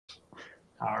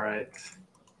All right.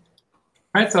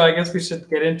 All right, so I guess we should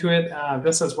get into it.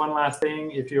 Just as one last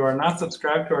thing, if you are not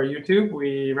subscribed to our YouTube,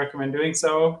 we recommend doing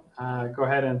so. Go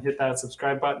ahead and hit that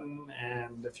subscribe button.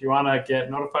 And if you want to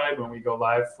get notified when we go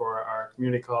live for our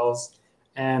community calls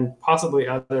and possibly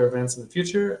other events in the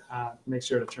future, make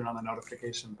sure to turn on the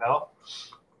notification bell.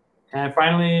 And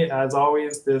finally, as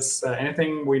always,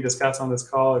 anything we discuss on this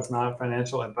call is not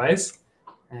financial advice,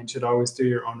 and you should always do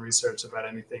your own research about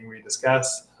anything we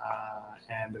discuss.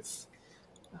 And if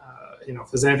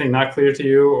there's anything not clear to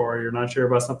you or you're not sure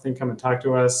about something, come and talk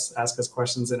to us, ask us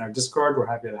questions in our Discord. We're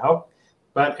happy to help.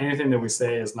 But anything that we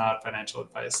say is not financial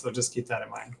advice, so just keep that in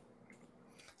mind.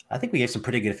 I think we gave some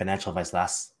pretty good financial advice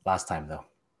last time, though,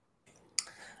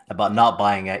 about not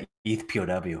buying at ETH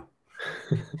POW.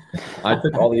 I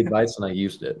took all the advice and I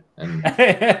used it, and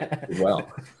well.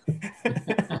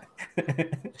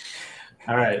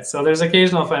 All right, so there's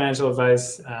occasional financial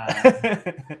advice, but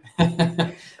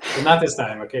not this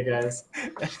time, okay, guys?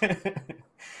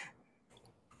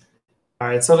 All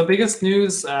right, so the biggest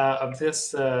news of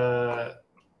this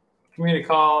community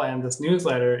call and this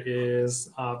newsletter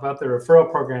is about the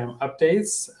referral program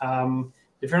updates.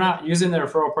 If you're not using the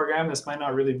referral program, this might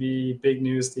not really be big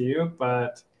news to you,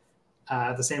 but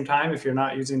at the same time, if you're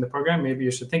not using the program, maybe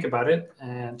you should think about it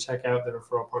and check out the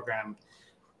referral program.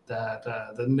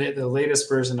 The latest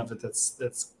version of it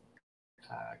that's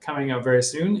coming out very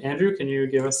soon. Andrew, can you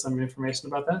give us some information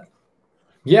about that?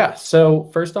 Yeah, so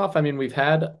first off, I mean, we've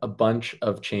had a bunch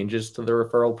of changes to the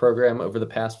referral program over the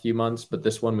past few months, but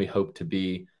this one we hope to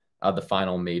be the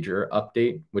final major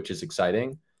update, which is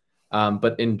exciting.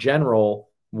 But in general,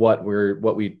 what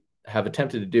we have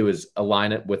attempted to do is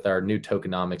align it with our new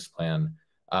tokenomics plan,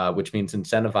 which means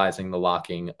incentivizing the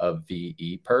locking of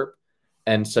VE perp.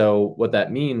 And so what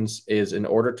that means is, in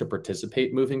order to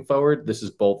participate moving forward, this is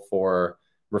both for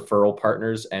referral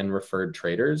partners and referred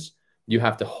traders, you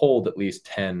have to hold at least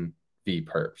 10 V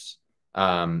perps.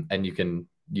 And you can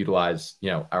utilize,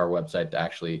 our website to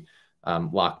actually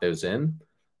lock those in.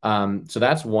 So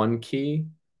that's one key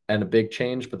and a big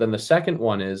change. But then the second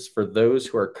one is, for those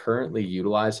who are currently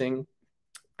utilizing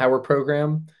our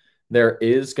program, there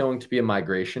is going to be a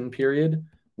migration period,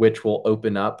 which will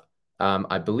open up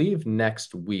I believe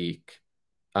next week.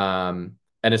 And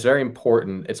it's very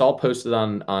important. It's all posted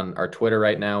on our Twitter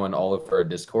right now and all of our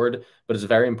Discord, but it's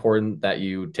very important that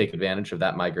you take advantage of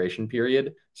that migration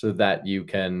period so that you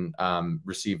can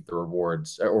receive the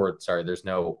rewards, or sorry, there's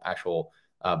no actual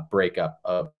breakup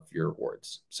of your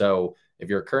rewards. So if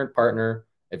you're a current partner,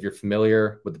 if you're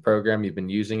familiar with the program, you've been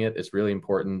using it, it's really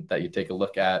important that you take a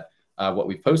look at what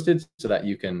we've posted so that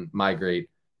you can migrate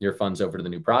your funds over to the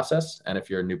new process. And if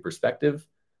you're a new prospective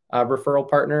referral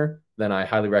partner, then I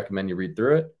highly recommend you read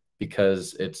through it,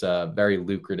 because it's a very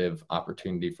lucrative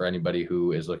opportunity for anybody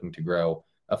who is looking to grow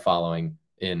a following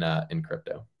in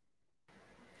crypto.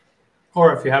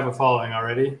 Or if you have a following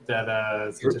already that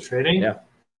is into trading,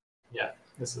 yeah,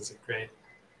 this is a great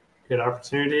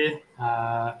opportunity.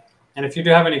 And if you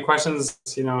do have any questions,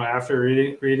 after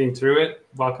reading through it,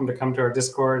 welcome to come to our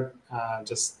Discord.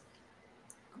 Just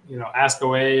ask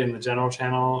away in the general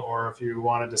channel, or if you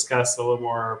want to discuss a little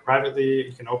more privately,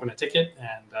 you can open a ticket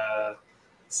and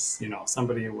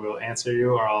somebody will answer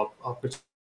you, or I'll put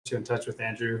you in touch with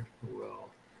Andrew, who will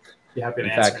be happy to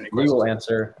answer any questions. We will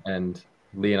answer, and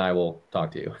Lee and I will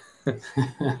talk to you.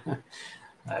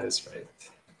 That is right.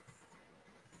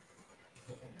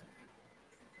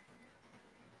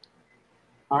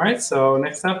 All right, so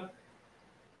next up,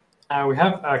 we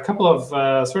have a couple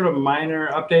of sort of minor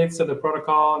updates to the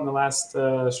protocol in the last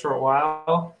short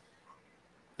while.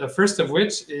 The first of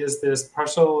which is this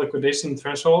partial liquidation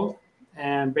threshold.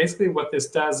 And basically what this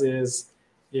does is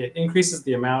it increases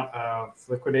the amount of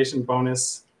liquidation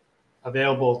bonus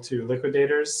available to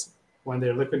liquidators when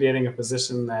they're liquidating a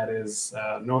position that is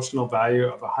notional value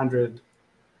of 100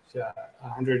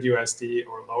 USD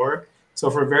or lower. So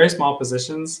for very small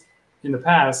positions, in the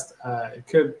past, we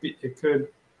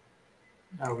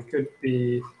could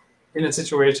be in a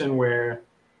situation where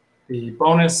the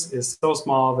bonus is so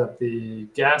small that the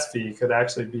gas fee could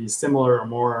actually be similar or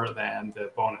more than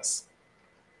the bonus.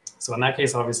 So in that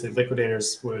case, obviously,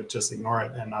 liquidators would just ignore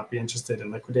it and not be interested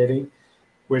in liquidating,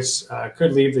 which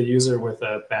could leave the user with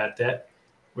a bad debt,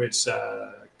 which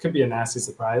could be a nasty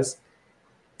surprise.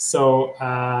 So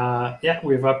yeah,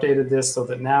 we've updated this so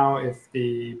that now if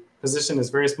the position is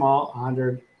very small,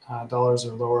 $100 or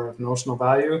lower of notional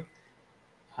value,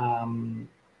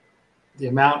 the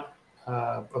amount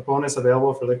of bonus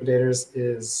available for liquidators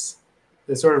is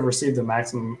they sort of receive the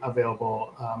maximum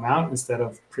available amount, instead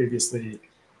of previously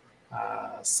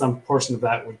some portion of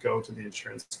that would go to the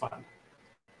insurance fund.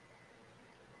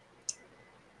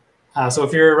 So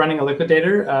if you're running a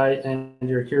liquidator and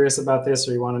you're curious about this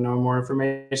or you want to know more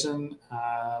information,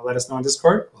 let us know on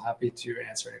Discord. We're happy to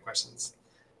answer any questions.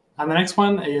 And the next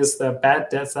one is the bad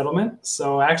debt settlement.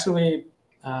 So actually,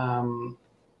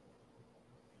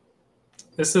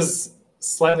 this is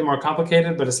slightly more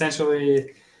complicated, but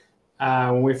essentially,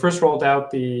 when we first rolled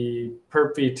out the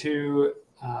Perp v2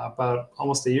 about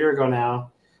almost a year ago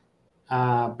now,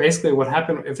 basically what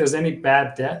happened, if there's any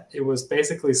bad debt, it was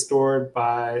basically stored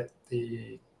by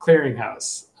the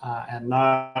clearinghouse and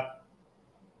not,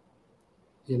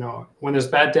 when there's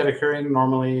bad debt occurring,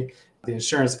 normally the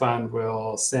insurance fund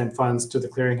will send funds to the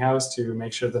clearinghouse to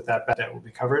make sure that that bad debt will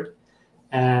be covered.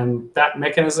 And that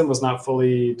mechanism was not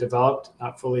fully developed,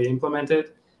 not fully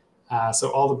implemented.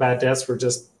 So all the bad debts were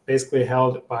just basically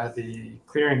held by the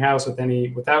clearinghouse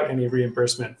without any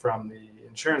reimbursement from the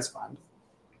insurance fund.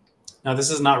 Now,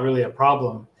 this is not really a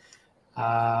problem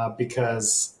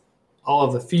because all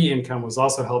of the fee income was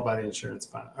also held by the insurance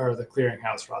fund, or the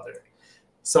clearinghouse rather.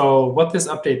 So what this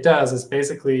update does is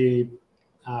basically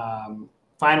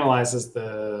finalizes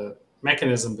the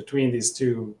mechanism between these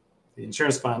two, the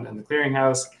insurance fund and the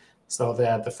clearinghouse, so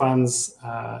that the funds,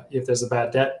 if there's a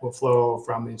bad debt, will flow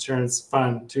from the insurance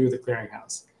fund to the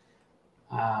clearinghouse.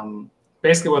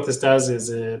 Basically what this does is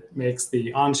it makes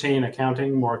the on-chain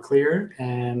accounting more clear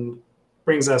and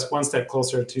brings us one step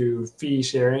closer to fee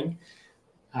sharing.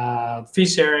 Fee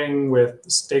sharing with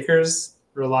stakers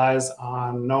relies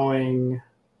on knowing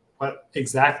what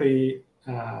exactly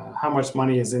how much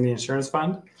money is in the insurance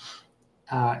fund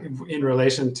in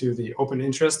relation to the open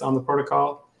interest on the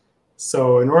protocol.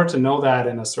 So in order to know that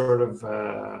in a sort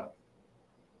of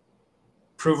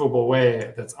provable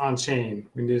way that's on chain,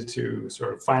 we needed to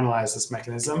sort of finalize this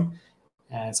mechanism.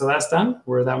 And so that's done.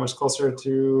 We're that much closer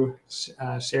to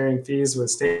sharing fees with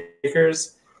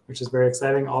stakers, which is very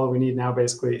exciting. All we need now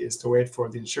basically is to wait for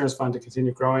the insurance fund to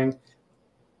continue growing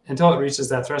until it reaches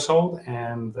that threshold,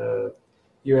 and the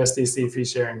USDC fee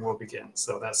sharing will begin.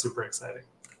 So that's super exciting.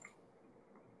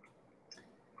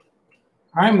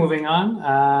 All right, moving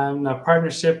on.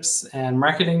 Partnerships and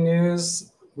marketing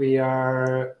news. We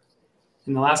are,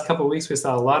 in the last couple of weeks, we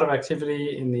saw a lot of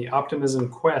activity in the Optimism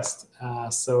Quest.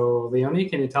 So Leonie,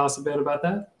 can you tell us a bit about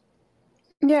that?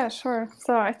 Yeah, sure.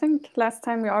 So I think last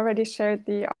time we already shared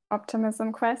the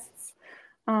Optimism quests.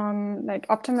 Like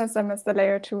Optimism is the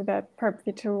layer 2 that Perp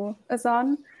v2 is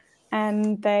on.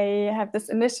 And they have this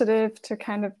initiative to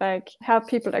kind of like help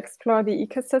people explore the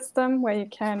ecosystem, where you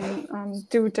can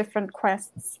do different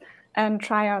quests and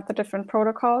try out the different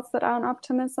protocols that are on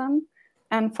Optimism.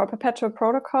 And for Perpetual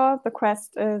Protocol, the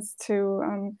quest is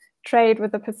to trade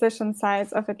with a position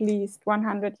size of at least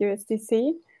 100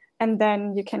 USDC. And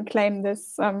then you can claim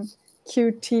this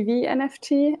QTV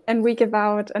NFT. And we give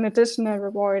out an additional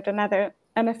reward, another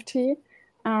NFT,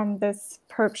 this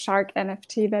Perp Shark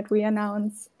NFT that we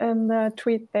announce in the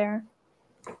tweet there.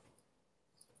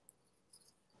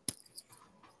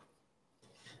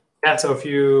 Yeah, so if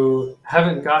you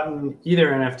haven't gotten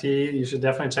either NFT, you should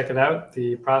definitely check it out.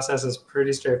 The process is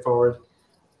pretty straightforward,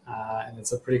 and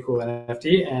it's a pretty cool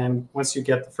NFT. And once you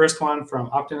get the first one from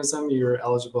Optimism, you're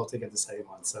eligible to get the second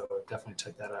one. So definitely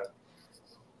check that out.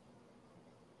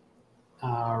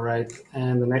 All right,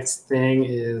 and the next thing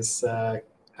is a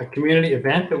community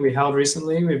event that we held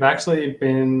recently. We've actually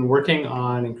been working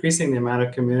on increasing the amount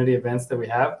of community events that we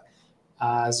have.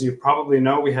 As you probably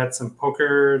know, we had some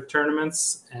poker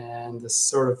tournaments and this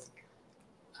sort of,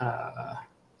 I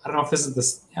don't know if this is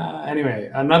this,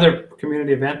 anyway, another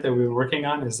community event that we've been working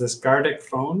on is this Gartic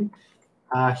phone.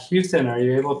 Houston, are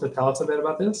you able to tell us a bit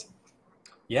about this?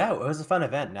 Yeah, it was a fun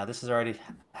event. Now, this has already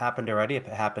happened already. It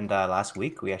happened last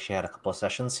week. We actually had a couple of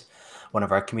sessions. One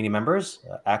of our community members,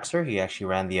 Axer, he actually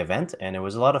ran the event, and it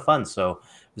was a lot of fun. So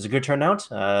it was a good turnout.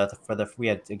 We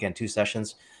had, again, 2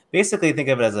 sessions. Basically, think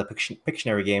of it as a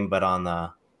Pictionary game,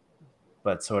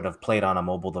 but sort of played on a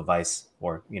mobile device,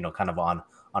 or kind of on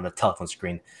a telephone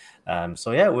screen.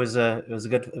 So yeah, it was a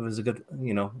good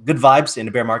good vibes in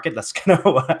the bear market. That's kind of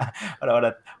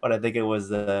what I think it was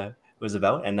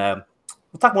about. And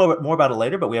we'll talk more about it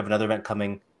later. But we have another event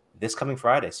coming this coming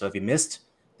Friday. So if you missed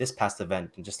this past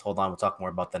event, and just hold on, we'll talk more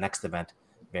about the next event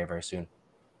very, very soon.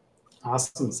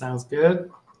 Awesome, sounds good.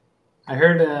 I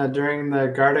heard during the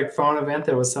Gartic phone event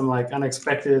there was some like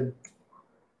unexpected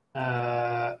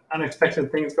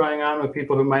things going on with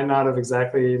people who might not have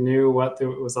exactly knew what it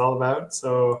was all about.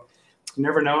 So you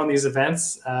never know in these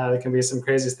events. There can be some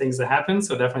crazy things that happen.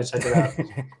 So definitely check it out.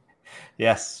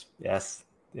 Yes.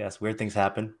 Weird things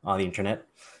happen on the internet,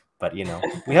 but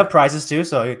we have prizes too.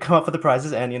 So you come up with the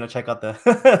prizes and check out the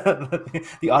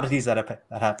the oddities that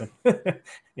happen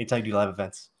anytime you do live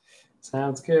events.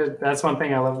 Sounds good. That's one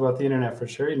thing I love about the internet for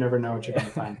sure. You never know what you're going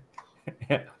to find.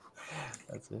 Yeah,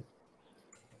 that's it.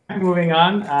 Moving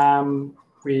on,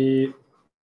 we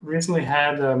recently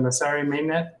had Messari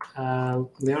Mainnet.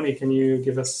 Leonie, can you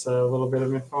give us a little bit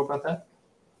of info about that?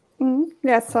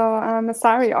 Yeah, so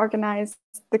Messari organized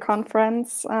the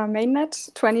conference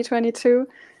Mainnet 2022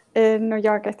 in New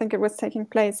York. I think it was taking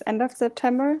place end of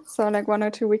September, so like 1 or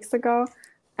 2 weeks ago.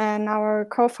 And our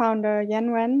co-founder,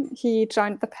 Yen Wen, he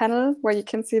joined the panel where you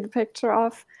can see the picture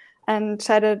of and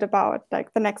chatted about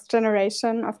like the next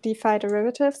generation of DeFi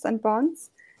derivatives and bonds.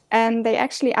 And they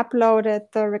actually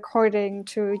uploaded the recording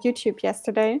to YouTube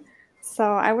yesterday. So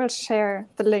I will share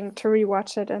the link to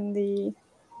rewatch it in the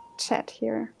chat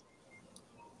here.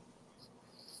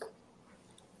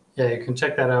 Yeah, you can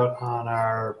check that out on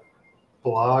our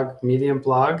blog, Medium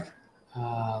blog.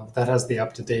 That has the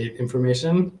up-to-date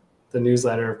information. The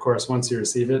newsletter, of course, once you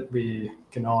receive it, we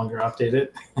can no longer update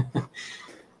it.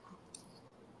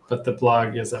 But the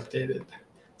blog is updated.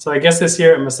 So I guess this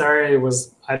year at Messari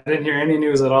I didn't hear any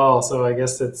news at all. So I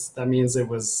guess that means it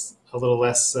was a little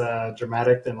less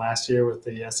dramatic than last year with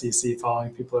the SEC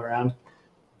following people around.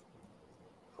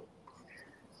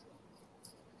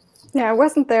 Yeah, I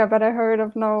wasn't there, but I heard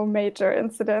of no major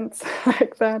incidents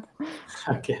like that.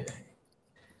 Okay.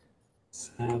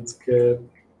 Sounds good.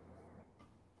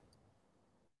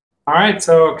 All right,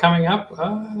 so coming up,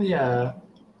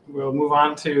 we'll move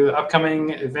on to upcoming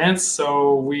events.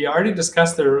 So we already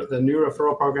discussed the new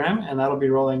referral program, and that'll be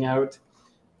rolling out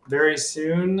very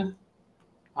soon,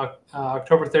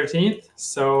 October 13th.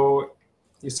 So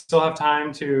you still have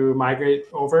time to migrate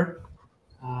over.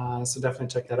 So definitely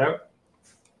check that out.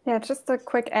 Yeah, just a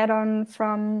quick add-on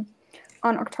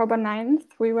on October 9th,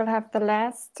 we will have the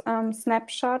last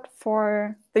snapshot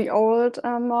for the old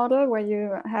model where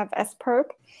you have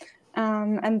S-Perp.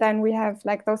 And then we have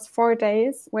like those 4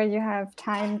 days where you have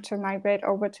time to migrate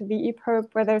over to VE-Perp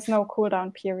where there's no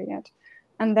cooldown period.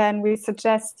 And then we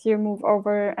suggest you move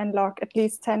over and lock at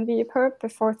least 10 VE-Perp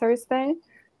before Thursday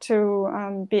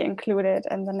to be included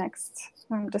in the next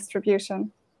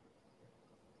distribution.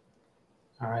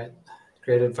 All right,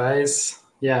 great advice.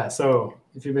 Yeah, so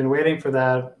if you've been waiting for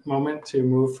that moment to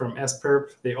move from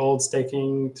S-Perp, the old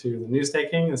staking, to the new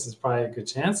staking, this is probably a good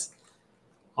chance.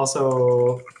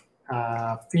 Also,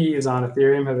 fees on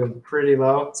Ethereum have been pretty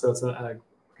low, so it's a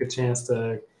good chance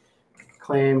to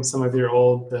claim some of your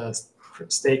old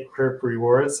stake perp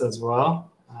rewards as well.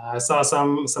 I saw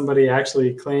somebody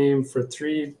actually claim for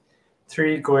three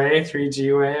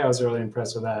GUE. I was really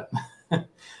impressed with that.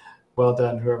 Well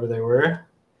done, whoever they were.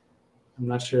 I'm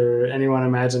not sure anyone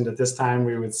imagined at this time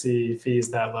we would see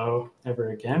fees that low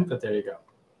ever again, but there you go.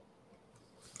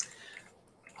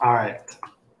 All right.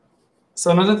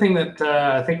 So another thing that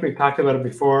I think we've talked about it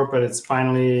before, but it's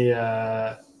finally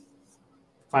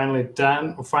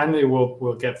done. Finally,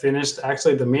 we'll get finished.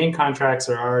 Actually, the main contracts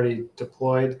are already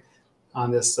deployed on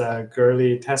this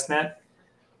Goerli testnet.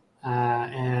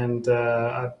 And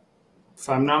if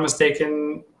I'm not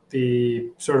mistaken, the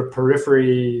sort of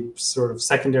periphery, sort of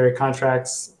secondary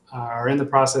contracts are in the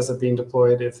process of being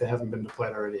deployed if they haven't been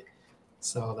deployed already.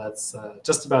 So that's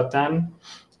just about done.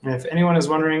 And if anyone is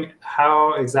wondering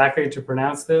how exactly to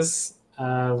pronounce this,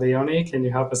 Leonie, can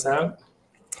you help us out?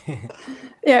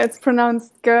 Yeah, it's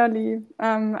pronounced Goerli.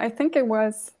 I think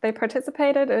they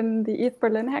participated in the ETH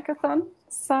Berlin hackathon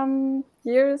some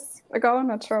years ago,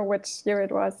 not sure which year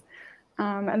it was.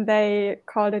 And they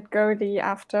called it Goerli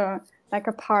after like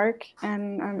a park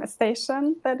and a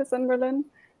station that is in Berlin.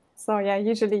 So yeah,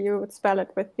 usually you would spell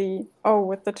it with the O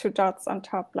with the 2 dots on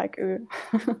top, like Ö.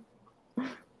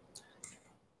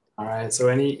 All right, so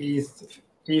any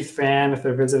ETH fan, if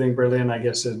they're visiting Berlin, I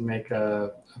guess should make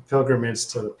a pilgrimage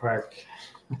to the park.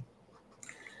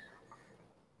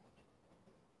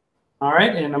 All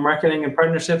right, in the marketing and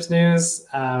partnerships news,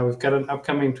 we've got an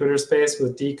upcoming Twitter space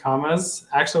with D commas.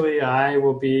 Actually, I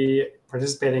will be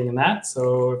participating in that.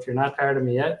 So if you're not tired of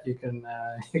me yet, you can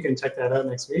check that out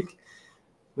next week.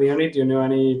 Leonie, do you know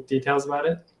any details about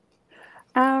it?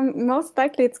 Most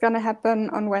likely it's going to happen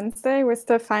on Wednesday. We're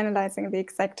still finalizing the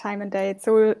exact time and date,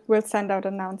 so we'll send out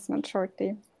an announcement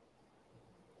shortly.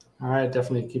 All right,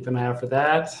 definitely keep an eye out for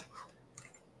that.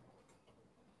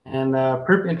 And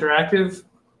Perp Interactive,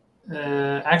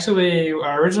 actually,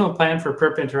 our original plan for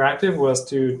Perp Interactive was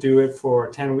to do it for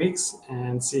 10 weeks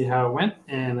and see how it went.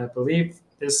 And I believe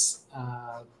this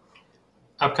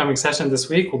upcoming session this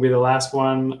week will be the last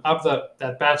one of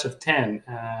that batch of 10.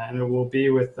 And it will be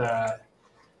with the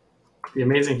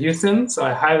amazing Houston. So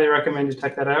I highly recommend you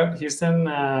check that out. Houston,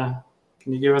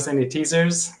 can you give us any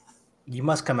teasers? You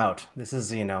must come out. This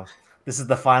is, this is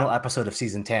the final episode of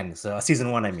season 10. So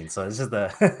season 1, I mean. So this is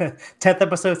the 10th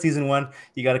episode, season 1.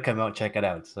 You got to come out and check it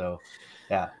out. So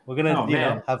yeah, we're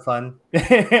gonna have fun.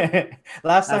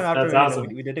 Last time after awesome.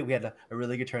 we did it, we had a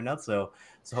really good turnout. So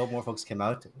hope more folks came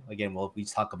out. Again, we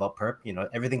talk about Perp.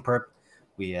 Everything Perp.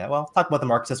 We talk about the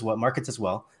markets as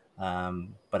well.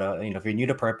 But if you're new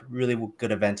to Perp, really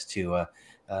good event to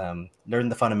learn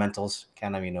the fundamentals,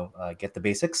 kind of get the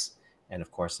basics, and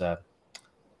of course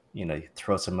you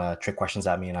throw some trick questions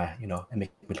at me, and I and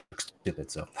make me look stupid.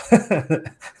 So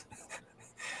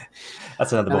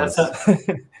that's another bonus.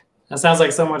 That sounds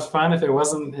like so much fun. If it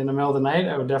wasn't in the middle of the night,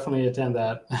 I would definitely attend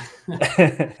that.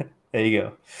 There you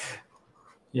go.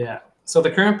 Yeah. So the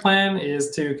current plan is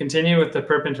to continue with the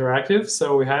Perp Interactive.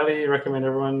 So we highly recommend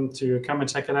everyone to come and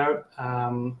check it out.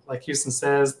 Like Houston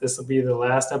says, this will be the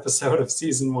last episode of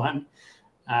season 1,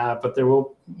 but there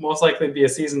will most likely be a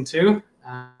season 2.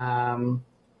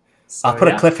 I'll put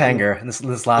a cliffhanger in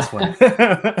this last one.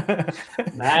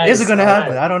 Nice. Is it going to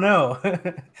happen? I don't know.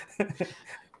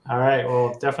 All right.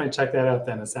 Well, definitely check that out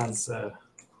then. It sounds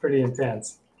pretty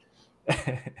intense.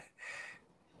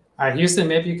 All right, Houston,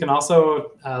 maybe you can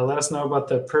also let us know about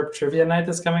the Perp Trivia Night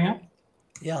that's coming up.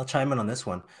 Yeah, I'll chime in on this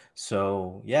one.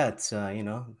 So yeah, it's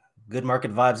good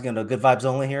market vibes, good vibes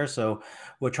only here. So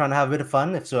we're trying to have a bit of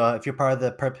fun. If you're part of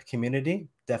the Perp community,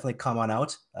 definitely come on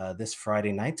out this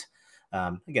Friday night.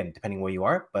 Again, depending where you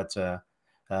are, but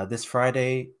this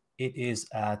Friday it is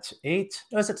at 8.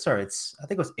 No, I think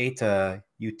it was 8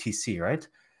 UTC, right?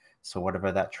 So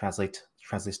whatever that translates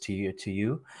to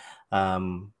you.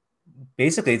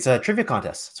 Basically, it's a trivia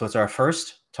contest. So it's our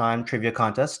first time trivia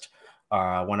contest.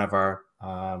 One of our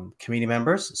community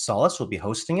members, Solace, will be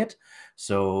hosting it.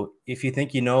 So if you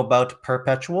think you know about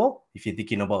Perpetual, if you think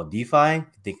you know about DeFi, if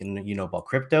you think you know about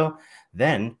crypto,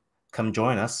 then come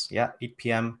join us. Yeah, 8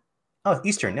 p.m. Oh,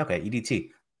 Eastern. Okay, EDT.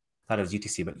 Thought it was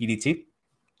UTC, but EDT.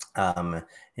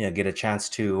 Get a chance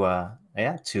to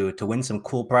win some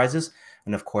cool prizes,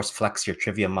 and of course flex your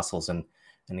trivia muscles and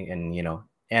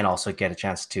also get a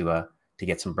chance to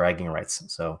get some bragging rights.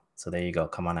 So there you go.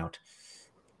 Come on out.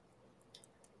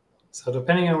 So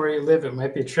depending on where you live, it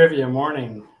might be trivia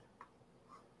morning.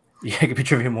 Yeah, it could be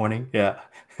trivia morning. Yeah.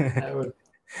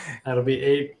 That'll be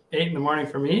 8 in the morning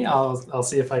for me. I'll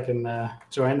see if I can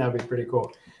join. That'd be pretty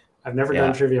cool. I've never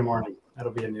done trivia morning.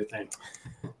 That'll be a new thing.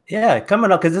 Yeah,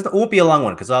 coming up, because it won't be a long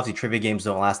one, because obviously trivia games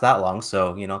don't last that long.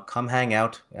 So come hang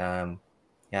out.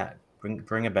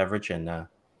 Bring a beverage and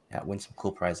win some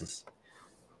cool prizes.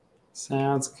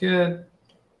 Sounds good.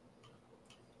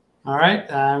 All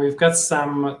right, we've got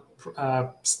some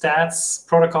protocol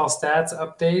stats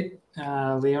update.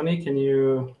 Leonie, can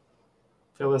you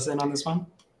fill us in on this one?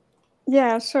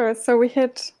 Yeah, sure. So we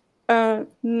hit a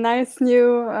nice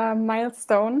new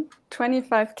milestone,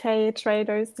 25K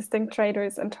distinct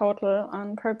traders in total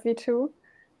on Perp V2.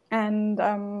 And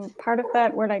part of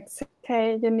that were like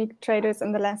 6K unique traders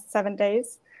in the last 7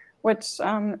 days, which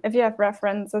if you have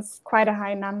reference is quite a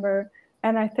high number.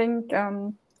 And I think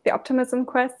the Optimism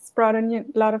quests brought a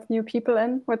lot of new people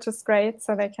in, which is great.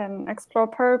 So they can explore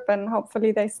Perp and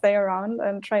hopefully they stay around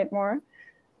and trade more.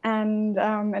 And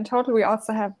in total, we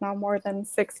also have now more than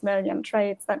 6 million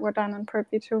trades that were done on Perp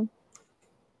V2.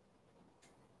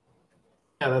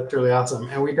 Yeah, that's really awesome.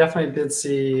 And we definitely did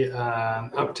see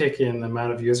an uptick in the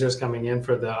amount of users coming in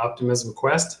for the Optimism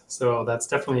quest. So that's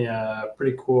definitely a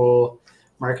pretty cool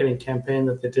marketing campaign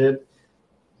that they did.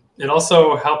 It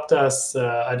also helped us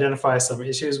identify some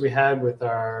issues we had with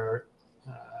our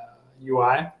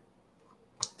UI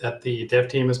that the dev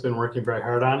team has been working very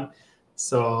hard on.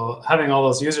 So having all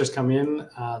those users come in,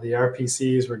 the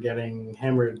RPCs were getting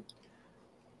hammered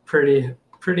pretty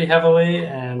heavily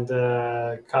and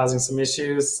causing some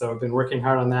issues. So we've been working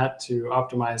hard on that to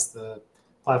optimize the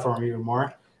platform even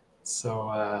more.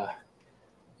 So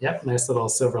nice little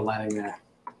silver lining there.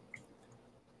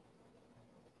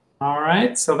 All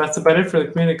right, so that's about it for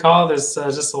the community call. There's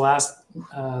just the last,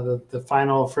 the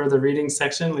final further reading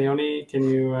section. Leonie, can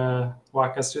you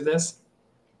walk us through this?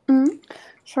 Mm-hmm.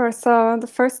 Sure. So the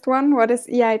first one, what is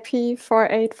EIP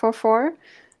 4844?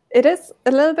 It is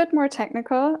a little bit more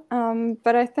technical,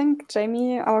 but I think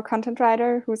Jamie, our content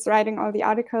writer, who's writing all the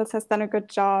articles, has done a good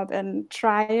job in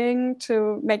trying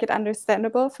to make it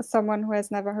understandable for someone who has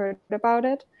never heard about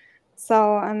it.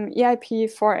 So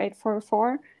EIP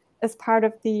 4844 is part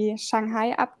of the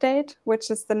Shanghai update, which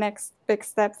is the next big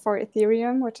step for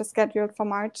Ethereum, which is scheduled for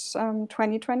March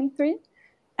 2023.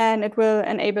 And it will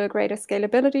enable greater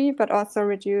scalability, but also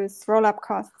reduce rollup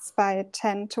costs by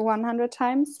 10 to 100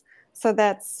 times. So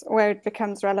that's where it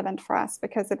becomes relevant for us,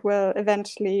 because it will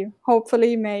eventually,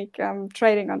 hopefully, make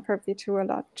trading on Perp V2 a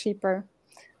lot cheaper.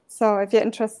 So if you're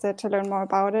interested to learn more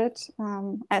about it,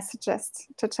 I suggest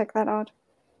to check that out.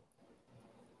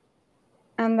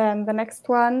 And then the next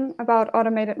one about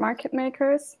automated market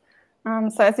makers.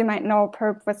 So as you might know,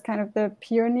 Perp was kind of the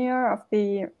pioneer of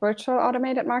the virtual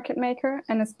automated market maker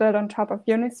and is built on top of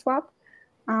Uniswap,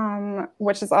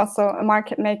 which is also a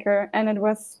market maker. And it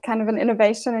was kind of an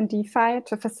innovation in DeFi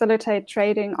to facilitate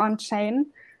trading on-chain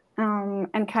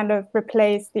and kind of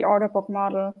replace the order book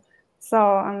model.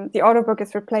 So the order book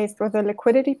is replaced with a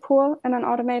liquidity pool in an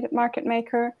automated market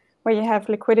maker, where you have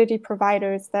liquidity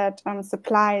providers that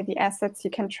supply the assets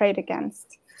you can trade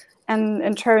against. And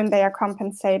in turn, they are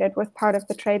compensated with part of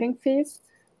the trading fees.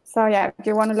 So yeah, if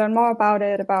you want to learn more about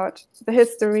it, about the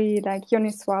history, like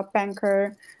Uniswap,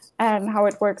 Banker, and how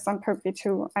it works on Perp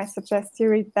v2, I suggest you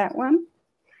read that one.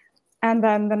 And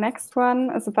then the next one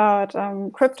is about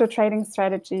crypto trading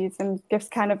strategies and gives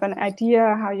kind of an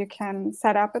idea how you can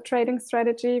set up a trading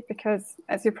strategy, because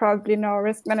as you probably know,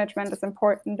 risk management is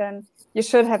important and you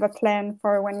should have a plan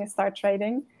for when you start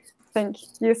trading. I think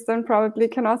Houston probably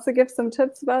can also give some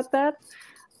tips about that.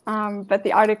 But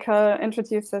the article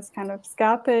introduces kind of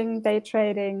scalping, day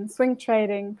trading, swing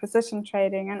trading, position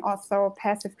trading, and also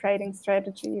passive trading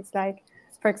strategies like,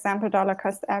 for example, dollar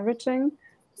cost averaging.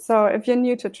 So if you're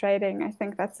new to trading, I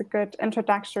think that's a good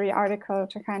introductory article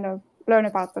to kind of learn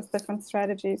about those different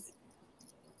strategies.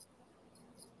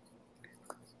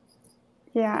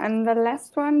 Yeah, and the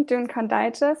last one, DuneCon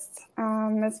Digest,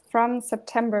 is from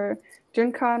September.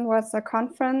 DuneCon was a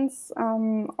conference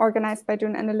organized by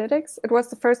Dune Analytics. It was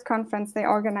the first conference they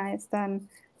organized, and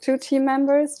 2 team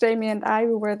members, Jamie and I,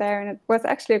 we were there, and it was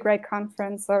actually a great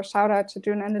conference. So shout out to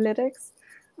Dune Analytics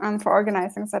for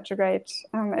organizing such a great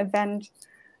event.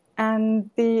 And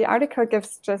the article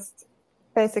gives just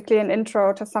basically an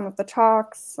intro to some of the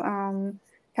talks, kind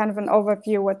of an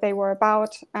overview what they were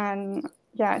about. And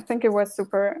yeah, I think it was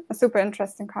a super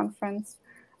interesting conference.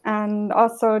 And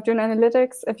also Dune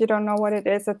Analytics, if you don't know what it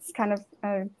is, it's kind of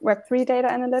a Web3 data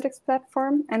analytics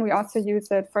platform. And we also use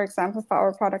it, for example, for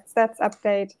our product stats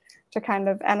update to kind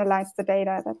of analyze the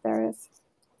data that there is.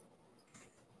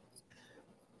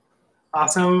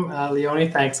 Awesome. Leonie,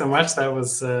 thanks so much. That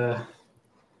was,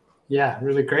 yeah,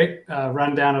 really great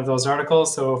rundown of those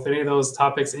articles. So if any of those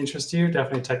topics interest you,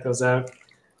 definitely check those out.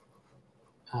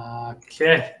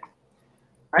 Okay.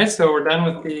 All right, so we're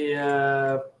done with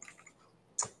the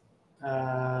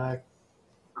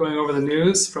going over the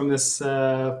news from this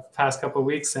past couple of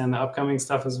weeks and the upcoming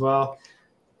stuff as well.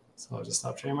 So I'll just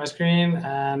stop sharing my screen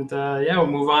and yeah, we'll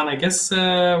move on. I guess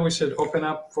we should open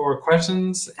up for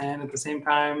questions, and at the same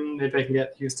time, maybe I can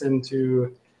get Houston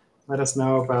to let us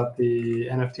know about the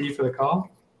NFT for the call.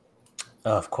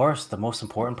 Of course, the most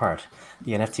important part,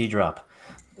 the NFT drop.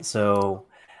 So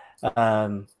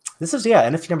this is, yeah,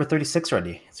 NFT number 36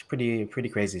 already. It's pretty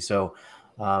crazy. So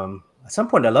at some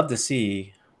point, I'd love to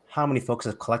see how many folks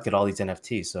have collected all these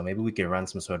NFTs. So maybe we could run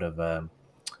some sort of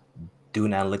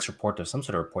Dune Analytics report or some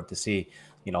sort of report to see,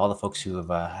 you know, all the folks who have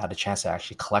had a chance to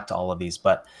actually collect all of these.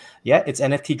 But yeah, it's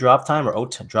NFT drop time, or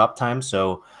OAT drop time.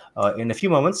 So in a few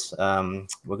moments,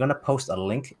 we're going to post a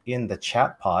link in the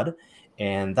chat pod,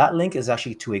 and that link is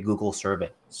actually to a Google survey.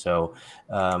 So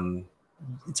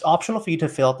it's optional for you to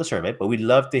fill out the survey, but we'd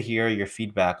love to hear your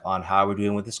feedback on how we're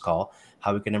doing with this call,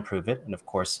 how we can improve it, and of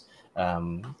course,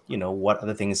 you know, what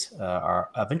other things are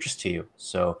of interest to you.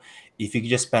 So if you could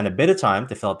just spend a bit of time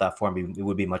to fill out that form, it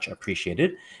would be much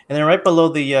appreciated. And then right below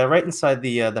the, right inside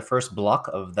the first block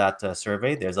of that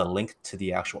survey, there's a link to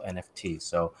the actual NFT.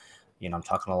 So, you know, I'm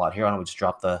talking a lot here. I'll just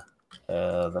drop the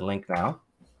link now.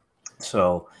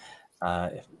 So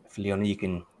if Leonie, you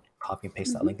can copy and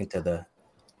paste that link into the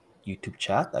YouTube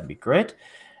chat, that'd be great.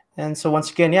 And so once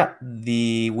again, yeah,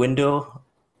 the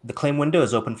claim window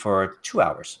is open for 2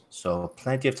 hours. So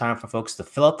plenty of time for folks to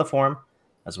fill out the form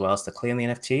as well as to claim the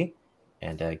NFT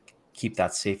and keep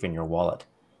that safe in your wallet.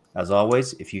 As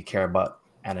always, if you care about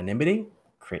anonymity,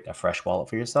 create a fresh wallet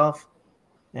for yourself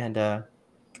and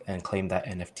claim that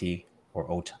NFT or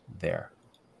OAT there.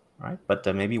 All right, but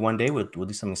maybe one day we'll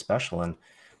do something special and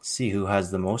see who has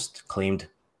the most claimed,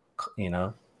 you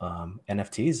know,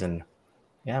 NFTs. And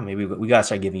yeah, maybe we gotta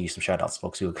start giving you some shout outs,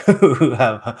 folks who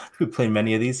play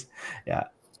many of these. Yeah,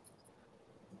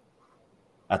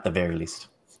 at the very least.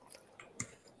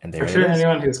 And there for sure,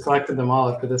 anyone who's collected them all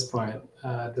up to this point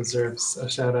deserves a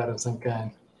shout out of some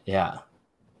kind. Yeah.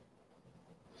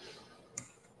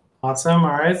 Awesome.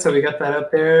 All right, so we got that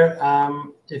out there.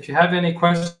 If you have any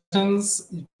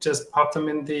questions, just pop them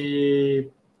in the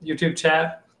YouTube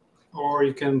chat, or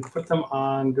you can put them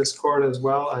on Discord as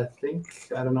well. I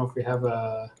don't know if we have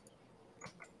a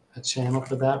channel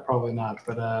for that. Probably not,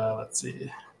 but let's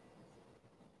see.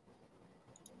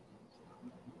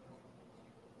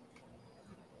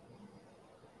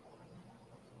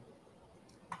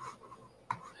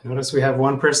 Notice we have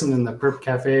one person in the Perp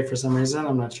Cafe for some reason.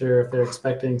 I'm not sure if they're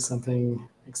expecting something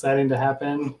exciting to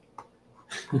happen.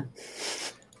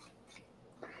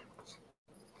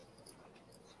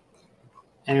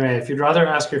 Anyway, if you'd rather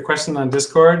ask your question on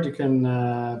Discord, you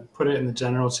can put it in the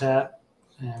general chat,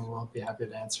 and we'll be happy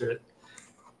to answer it.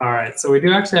 All right, so we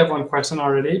do actually have one question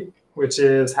already, which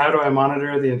is, how do I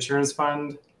monitor the insurance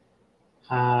fund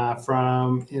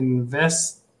from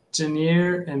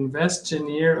Engineer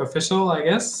Official, I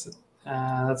guess.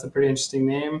 That's a pretty interesting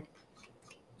name,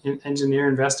 Engineer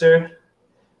Investor.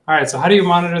 All right, so how do you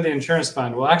monitor the insurance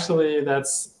fund? Well, actually,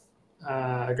 that's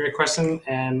a great question.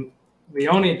 And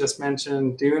Leonie just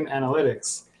mentioned Dune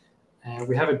Analytics. And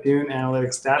we have a Dune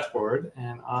Analytics dashboard.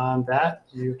 And on that,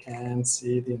 you can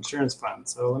see the insurance fund.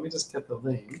 So let me just get the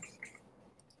link.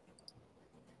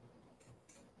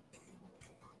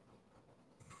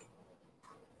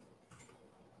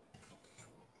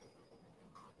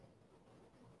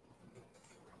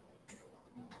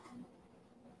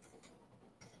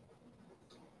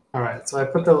 All right, so I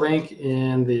put the link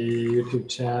in the YouTube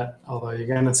chat, although you're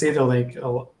going to see the link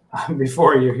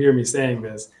before you hear me saying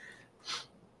this.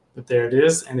 But there it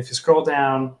is. And if you scroll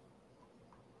down,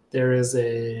 there is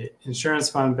a insurance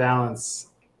fund balance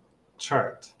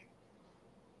chart.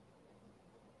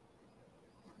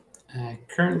 And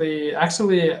currently,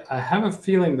 actually, I have a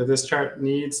feeling that this chart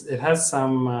it has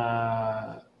some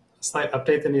slight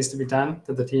update that needs to be done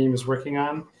that the team is working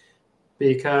on,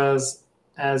 because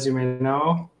as you may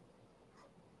know,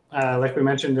 like we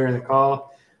mentioned during the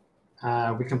call,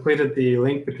 we completed the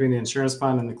link between the insurance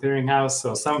fund and the clearinghouse.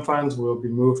 So some funds will be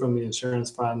moved from the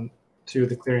insurance fund to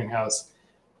the clearinghouse.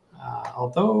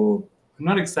 Although I'm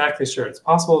not exactly sure. It's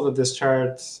possible that this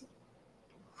chart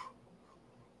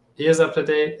is up to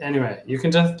date. Anyway, you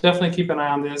can just definitely keep an eye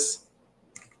on this.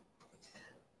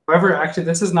 However, actually,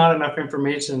 this is not enough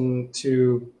information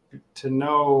to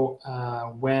know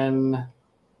when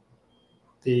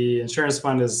the insurance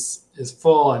fund is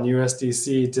full and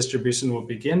USDC distribution will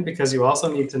begin, because you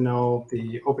also need to know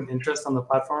the open interest on the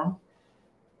platform.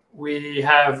 We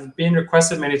have been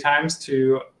requested many times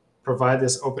to provide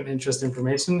this open interest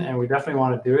information, and we definitely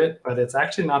want to do it, but it's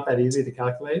actually not that easy to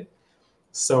calculate.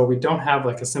 So we don't have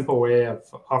like a simple way of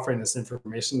offering this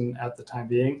information at the time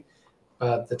being,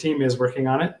 but the team is working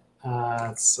on it.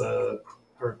 It's a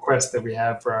request that we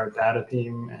have for our data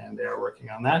team, and they are working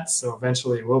on that. So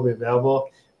eventually it will be available.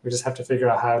 We just have to figure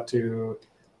out how to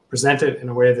present it in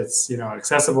a way that's, you know,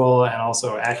 accessible and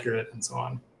also accurate and so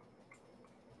on.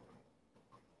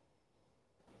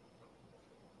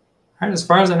 All right, as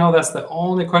far as I know, that's the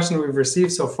only question we've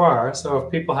received so far. So if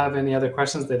people have any other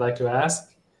questions they'd like to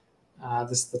ask,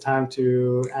 this is the time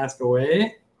to ask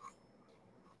away.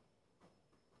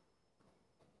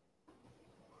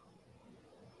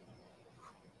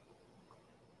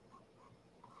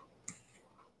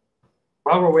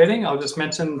 While we're waiting, I'll just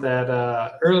mention that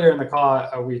earlier in the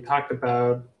call, we talked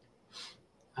about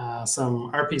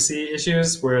some RPC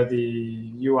issues where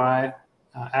the UI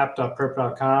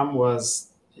app.perp.com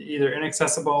was either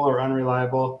inaccessible or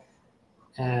unreliable.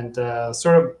 And the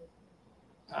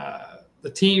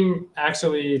team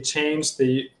actually changed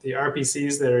the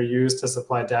RPCs that are used to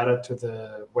supply data to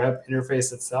the web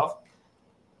interface itself.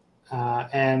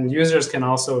 And users can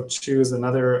also choose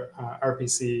another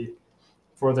RPC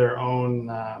for their own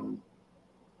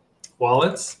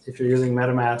wallets. If you're using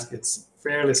MetaMask, it's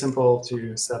fairly simple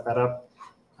to set that up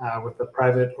with a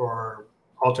private or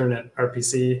alternate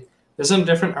RPC. There's some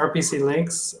different RPC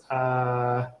links.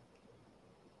 I'm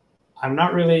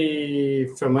not really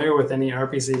familiar with any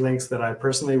RPC links that I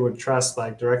personally would trust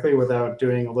like directly without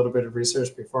doing a little bit of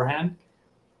research beforehand.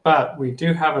 But we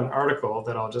do have an article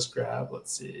that I'll just grab.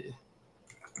 Let's see.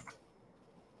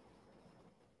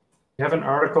 We have an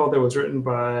article that was written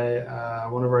by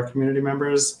one of our community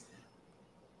members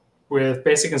with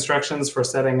basic instructions for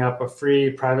setting up a free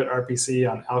private RPC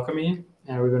on Alchemy.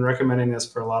 And we've been recommending this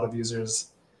for a lot of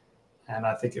users, and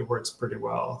I think it works pretty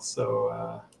well.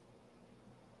 So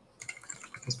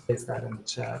let's paste that in the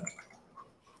chat.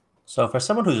 So for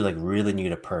someone who's like really new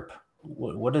to Perp,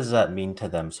 what does that mean to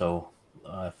them? So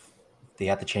if they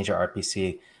have to change their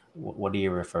RPC, what are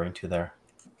you referring to there?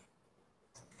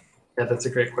 Yeah, that's a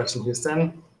great question,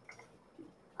 Houston.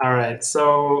 All right,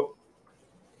 so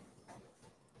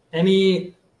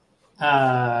any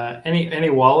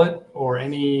wallet or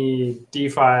any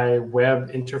DeFi web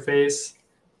interface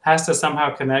has to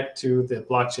somehow connect to the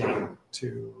blockchain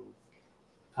to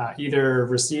either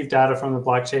receive data from the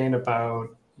blockchain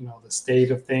about, you know, the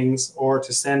state of things, or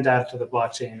to send data to the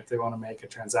blockchain if they want to make a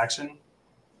transaction.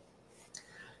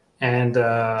 And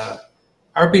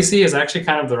RPC is actually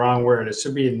kind of the wrong word. It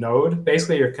should be a node.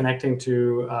 Basically, you're connecting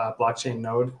to a blockchain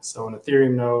node, so an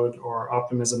Ethereum node or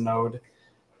Optimism node.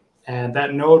 And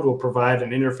that node will provide an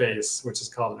interface, which is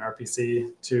called an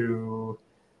RPC, to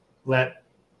let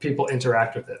people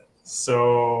interact with it.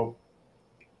 So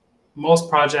most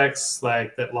projects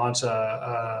that launch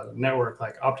a network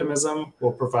like Optimism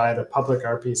will provide a public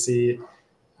RPC.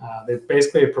 They're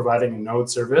basically providing a node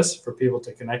service for people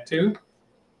to connect to.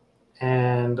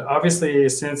 And obviously,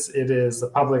 since it is a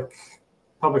public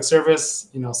service,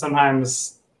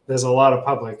 sometimes there's a lot of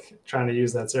public trying to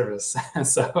use that service. And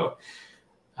so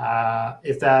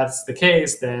if that's the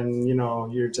case, then you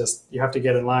have to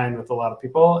get in line with a lot of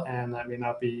people, and that may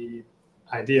not be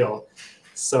ideal.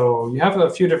 So you have a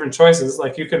few different choices.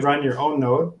 Like you could run your own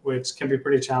node, which can be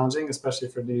pretty challenging, especially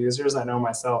for new users. I know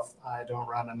myself, I don't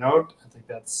run a node. I think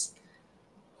that's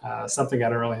something I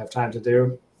don't really have time to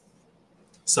do.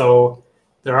 So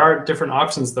there are different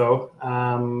options, though.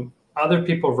 Other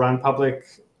people run public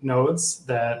nodes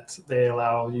that they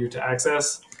allow you to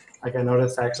access. Like I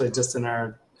noticed actually just in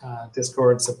our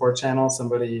Discord support channel,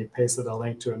 somebody pasted a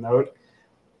link to a node.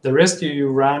 The risk you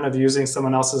run of using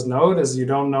someone else's node is you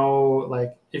don't know,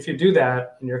 like if you do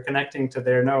that and you're connecting to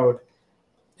their node,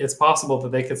 it's possible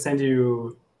that they could send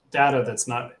you data that's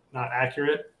not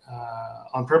accurate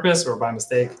on purpose or by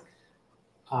mistake.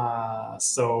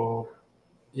 So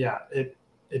yeah, it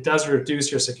does reduce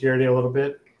your security a little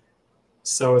bit.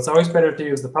 So it's always better to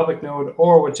use the public node,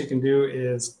 or what you can do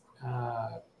is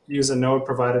use a node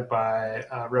provided by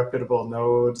a reputable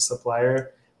node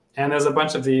supplier. And there's a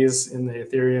bunch of these in the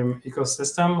Ethereum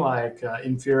ecosystem, like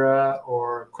Infura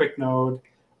or QuickNode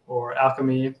or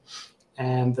Alchemy.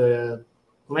 And the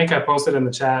link I posted in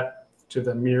the chat to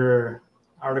the Mirror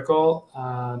article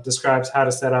describes how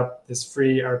to set up this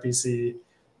free RPC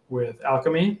with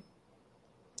Alchemy.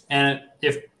 And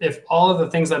if all of the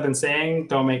things I've been saying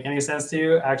don't make any sense to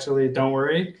you, actually don't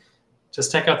worry.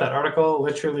 Just check out that article.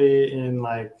 Literally in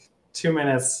like 2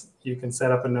 minutes, you can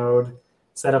set up a node,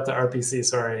 set up the RPC,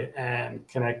 sorry, and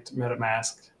connect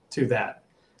MetaMask to that.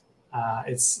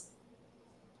 It's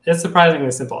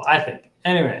surprisingly simple, I think.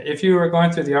 Anyway, if you were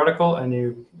going through the article and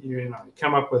you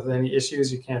come up with any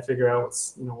issues, you can't figure out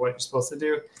what you're supposed to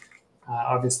do,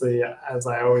 obviously, as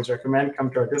I always recommend, come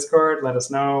to our Discord, let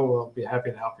us know. We'll be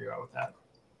happy to help you out with that.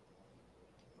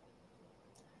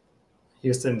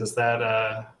 Houston, does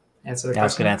that answer the question? That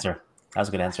was a good answer. That was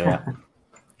a good answer, yeah.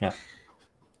 Yeah.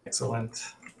 Excellent.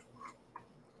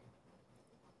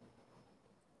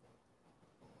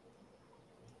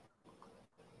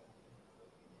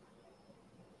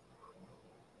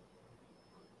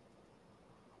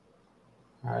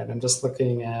 All right, I'm just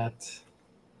looking at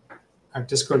our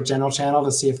Discord general channel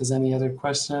to see if there's any other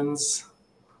questions.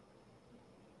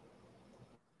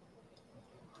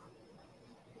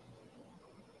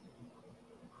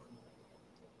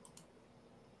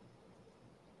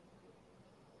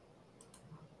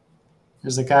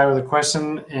 There's a guy with a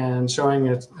question and showing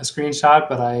a screenshot,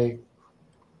 but I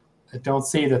don't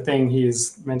see the thing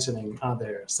he's mentioning on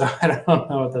there. So I don't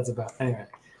know what that's about. Anyway.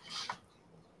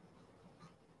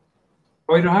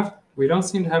 We don't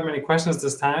seem to have many questions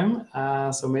this time.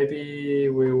 So maybe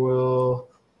we will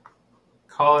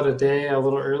call it a day a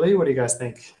little early. What do you guys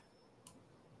think?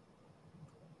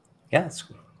 Yeah, let's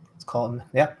call it.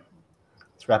 Yeah.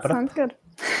 Let's wrap it up. Sounds good.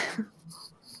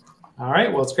 All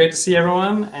right. Well, it's great to see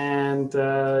everyone. And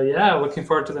yeah, looking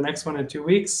forward to the next one in 2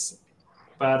 weeks.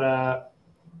 But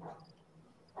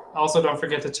also don't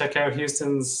forget to check out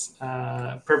Houston's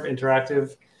Perp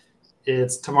Interactive.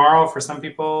 It's tomorrow for some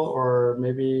people, or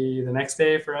maybe the next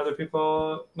day for other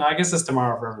people. No, I guess it's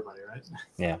tomorrow for everybody, right?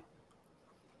 Yeah.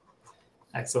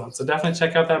 Excellent. So definitely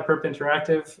check out that Perp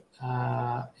Interactive.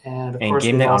 And of course,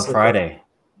 game night on Friday.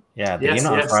 Yeah, the game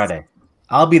night on Friday.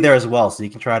 I'll be there as well, so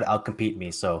you can try to outcompete me.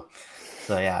 So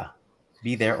yeah,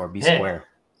 be there or be square.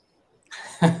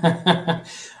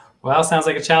 Well, sounds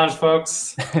like a challenge,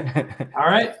 folks. All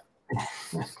right.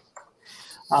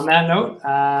 On that note,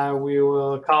 we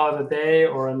will call it a day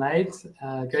or a night.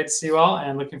 Great to see you all,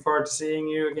 and looking forward to seeing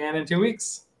you again in 2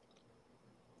 weeks.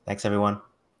 Thanks, everyone.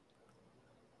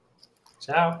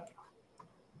 Ciao.